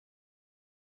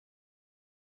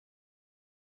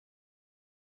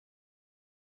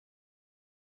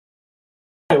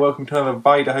welcome to another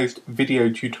Vidahost video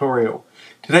tutorial.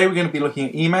 Today we're going to be looking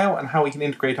at email and how we can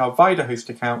integrate our Vidahost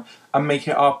account and make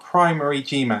it our primary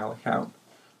Gmail account.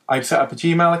 I've set up a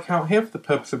Gmail account here for the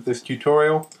purpose of this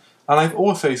tutorial, and I've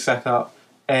also set up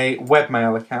a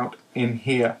webmail account in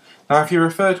here. Now if you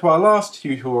refer to our last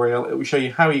tutorial, it will show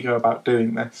you how you go about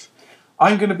doing this.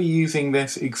 I'm going to be using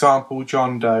this example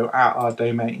John Doe at our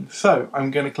domain, so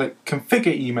I'm going to click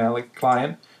Configure Email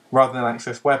Client rather than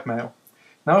Access Webmail.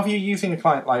 Now if you're using a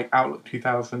client like Outlook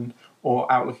 2000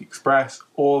 or Outlook Express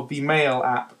or the Mail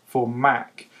app for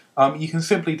Mac, you can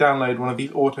simply download one of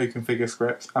these auto-configure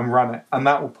scripts and run it, and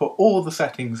that will put all the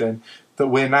settings in that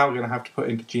we're now going to have to put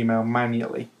into Gmail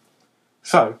manually.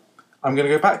 So I'm going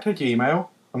to go back to Gmail,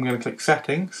 I'm going to click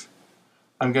Settings,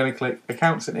 I'm going to click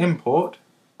Accounts and Import,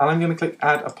 and I'm going to click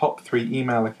Add a POP3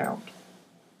 email account.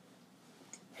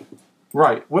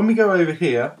 Right, when we go over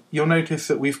here, you'll notice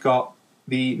that we've got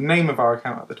the name of our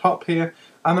account at the top here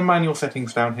and the manual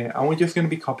settings down here, and we're just going to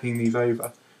be copying these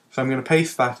over. So I'm going to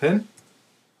paste that in,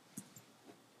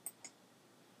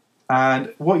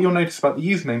 and what you'll notice about the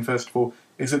username first of all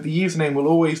is that the username will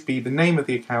always be the name of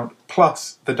the account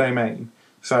plus the domain.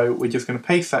 So we're just going to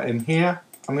paste that in here.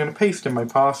 I'm going to paste in my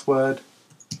password,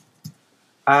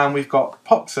 and we've got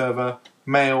pop server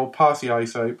mail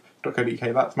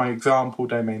parsiisoap.co.uk. That's my example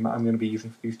domain that I'm going to be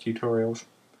using for these tutorials.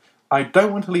 I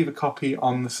don't want to leave a copy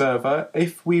on the server.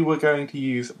 If we were going to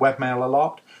use webmail a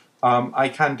lot, I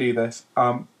can do this,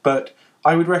 but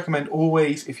I would recommend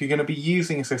always, if you're going to be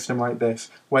using a system like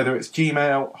this, whether it's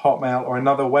Gmail, Hotmail or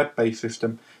another web-based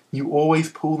system, you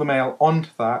always pull the mail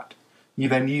onto that, you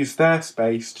then use their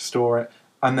space to store it,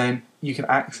 and then you can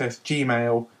access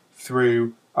Gmail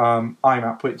through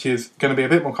IMAP, which is going to be a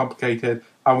bit more complicated,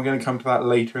 and we're going to come to that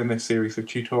later in this series of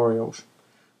tutorials.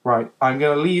 Right, I'm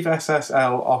going to leave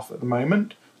SSL off at the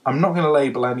moment. I'm not going to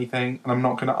label anything, and I'm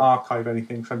not going to archive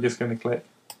anything, so I'm just going to click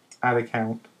Add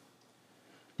Account.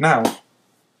 Now,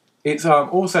 it's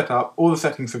all set up, all the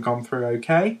settings have gone through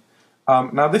okay.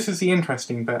 Now this is the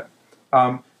interesting bit.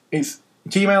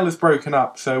 Gmail is broken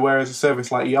up, so whereas a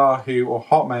service like Yahoo or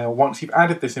Hotmail, once you've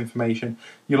added this information,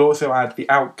 you'll also add the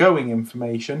outgoing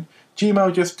information.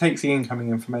 Gmail just takes the incoming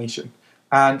information.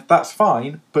 And that's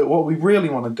fine, but what we really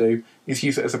want to do is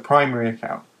use it as a primary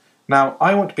account. Now,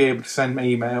 I want to be able to send my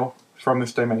email from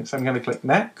this domain, so I'm going to click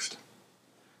Next.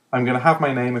 I'm going to have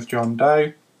my name as John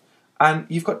Doe, and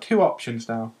you've got two options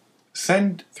now.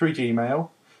 Send through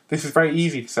Gmail. This is very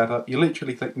easy to set up. You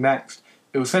literally click Next,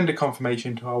 it will send a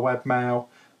confirmation to our webmail,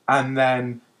 and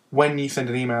then when you send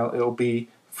an email, it will be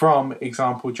from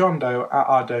example John Doe at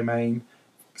our domain,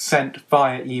 sent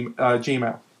via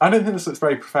Gmail. I don't think this looks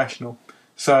very professional.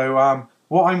 So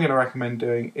what I'm going to recommend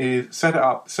doing is set it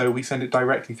up so we send it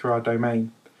directly through our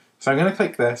domain. So I'm going to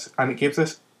click this, and it gives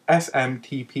us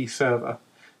SMTP server.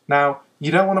 Now,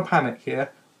 you don't want to panic here.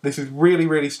 This is really,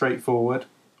 really straightforward.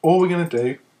 All we're going to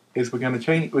do is we're going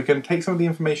to take some of the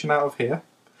information out of here,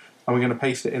 and we're going to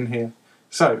paste it in here.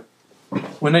 So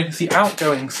we'll notice the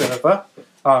outgoing server.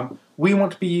 We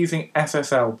want to be using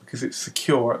SSL because it's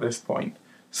secure at this point.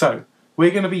 So we're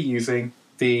going to be using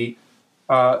the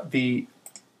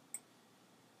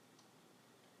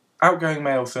outgoing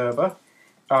mail server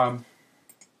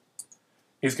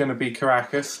is going to be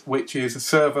Caracas, which is a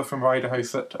server from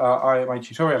Vidahost that my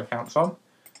tutorial account's on.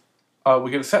 We're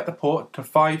going to set the port to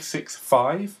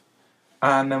 565,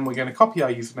 and then we're going to copy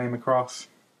our username across,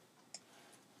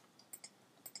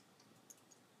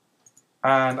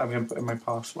 and I'm going to put in my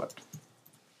password.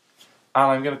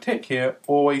 And I'm going to tick here,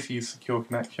 always use secure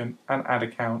connection and add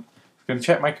account. It's going to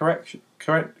check my correct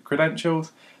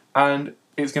credentials, and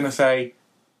it's going to say,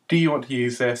 do you want to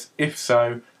use this? If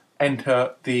so,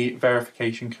 enter the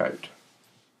verification code.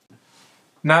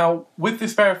 Now, with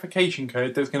this verification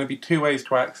code, there's going to be two ways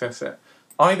to access it.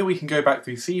 Either we can go back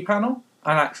through cPanel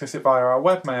and access it via our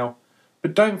webmail,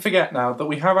 but don't forget now that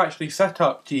we have actually set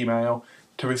up Gmail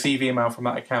to receive email from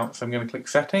that account. So I'm going to click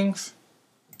Settings,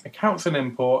 Accounts and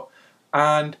Import,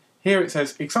 and here it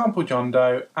says Example John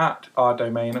Doe at our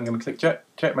domain. I'm going to click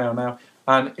Check Mail now,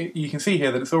 and you can see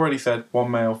here that it's already said one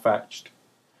mail fetched.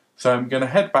 So I'm going to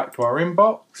head back to our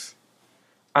inbox,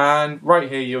 and right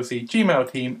here you'll see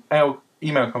Gmail team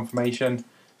email confirmation,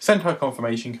 sent our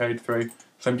confirmation code through.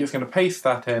 So I'm just going to paste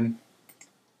that in,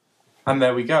 and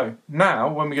there we go.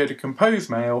 Now when we go to compose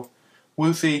mail,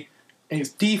 we'll see its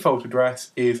default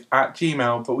address is at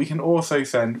Gmail, but we can also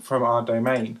send from our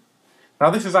domain. Now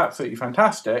this is absolutely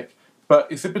fantastic,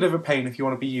 but it's a bit of a pain if you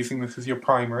want to be using this as your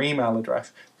primary email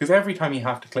address, because every time you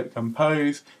have to click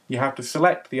compose, you have to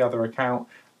select the other account,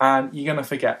 and you're going to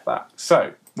forget that.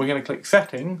 So we're going to click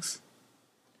Settings,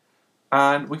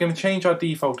 and we're going to change our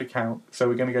default account. So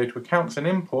we're going to go to Accounts and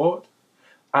Import,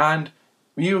 and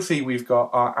you'll see we've got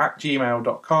our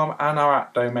 @gmail.com and our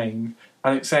 @domain,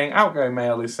 and it's saying outgoing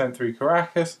mail is sent through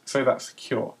Caracas, so that's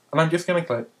secure. And I'm just going to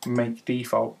click Make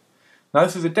Default. Now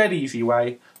this is a dead easy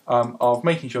way of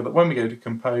making sure that when we go to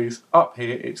compose, up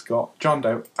here it's got John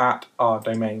Doe at our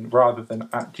domain rather than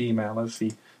 @gmail as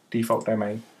the default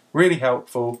domain. Really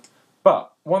helpful.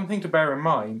 But one thing to bear in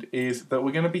mind is that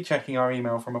we're going to be checking our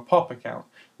email from a POP account,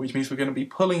 which means we're going to be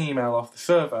pulling email off the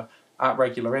server at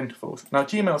regular intervals. Now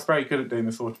Gmail's very good at doing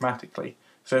this automatically.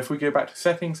 So if we go back to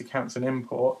Settings, Accounts and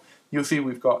Import, you'll see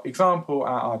we've got Example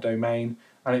at our domain,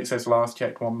 and it says last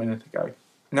checked 1 minute ago.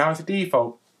 Now as a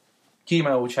default,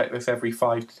 Gmail will check this every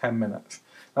 5 to 10 minutes.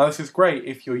 Now this is great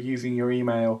if you're using your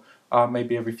email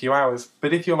maybe every few hours,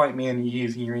 but if you're like me and you're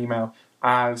using your email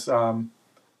as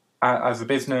a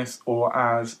business or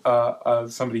as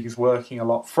somebody who's working a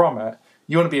lot from it,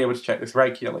 you want to be able to check this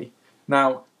regularly.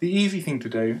 Now, the easy thing to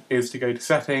do is to go to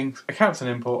Settings, Accounts and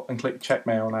Import, and click Check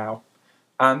Mail Now.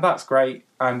 And that's great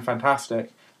and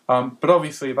fantastic, but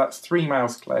obviously that's 3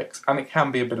 mouse clicks, and it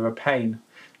can be a bit of a pain.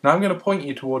 Now I'm going to point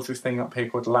you towards this thing up here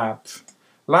called Labs.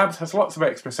 Labs has lots of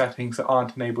extra settings that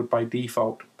aren't enabled by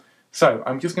default. So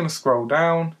I'm just going to scroll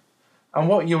down, and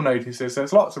what you'll notice is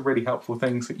there's lots of really helpful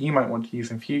things that you might want to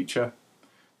use in future.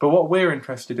 But what we're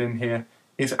interested in here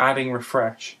is adding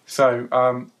refresh. So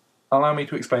allow me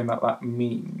to explain what that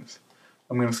means.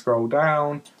 I'm going to scroll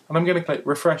down, and I'm going to click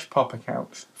Refresh POP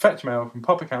Accounts. Fetch mail from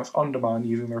POP Accounts on demand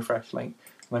using the refresh link.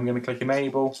 And I'm going to click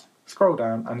Enable, scroll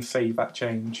down, and save that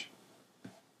change.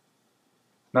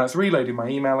 Now it's reloading my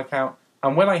email account,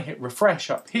 and when I hit refresh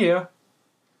up here,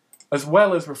 as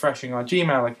well as refreshing our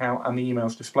Gmail account and the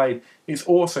emails displayed, it's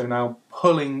also now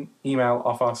pulling email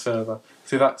off our server.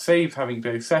 So that saves having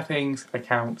to do Settings,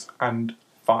 Accounts, and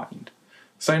Find.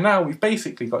 So now we've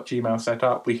basically got Gmail set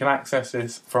up. We can access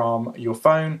this from your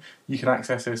phone, you can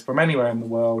access this from anywhere in the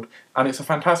world, and it's a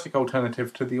fantastic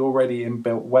alternative to the already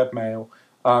inbuilt webmail.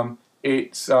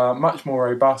 It's much more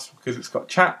robust because it's got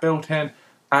chat built in,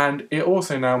 and it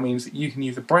also now means that you can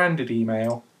use a branded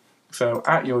email, so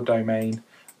at your domain,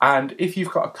 and if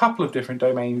you've got a couple of different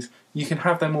domains, you can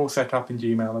have them all set up in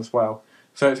Gmail as well.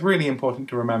 So it's really important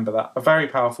to remember that. A very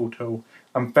powerful tool,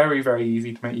 and very, very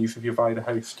easy to make use of your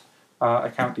Vidahost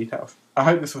account details. I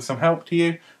hope this was some help to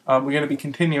you. We're going to be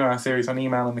continuing our series on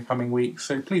email in the coming weeks,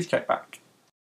 so please check back.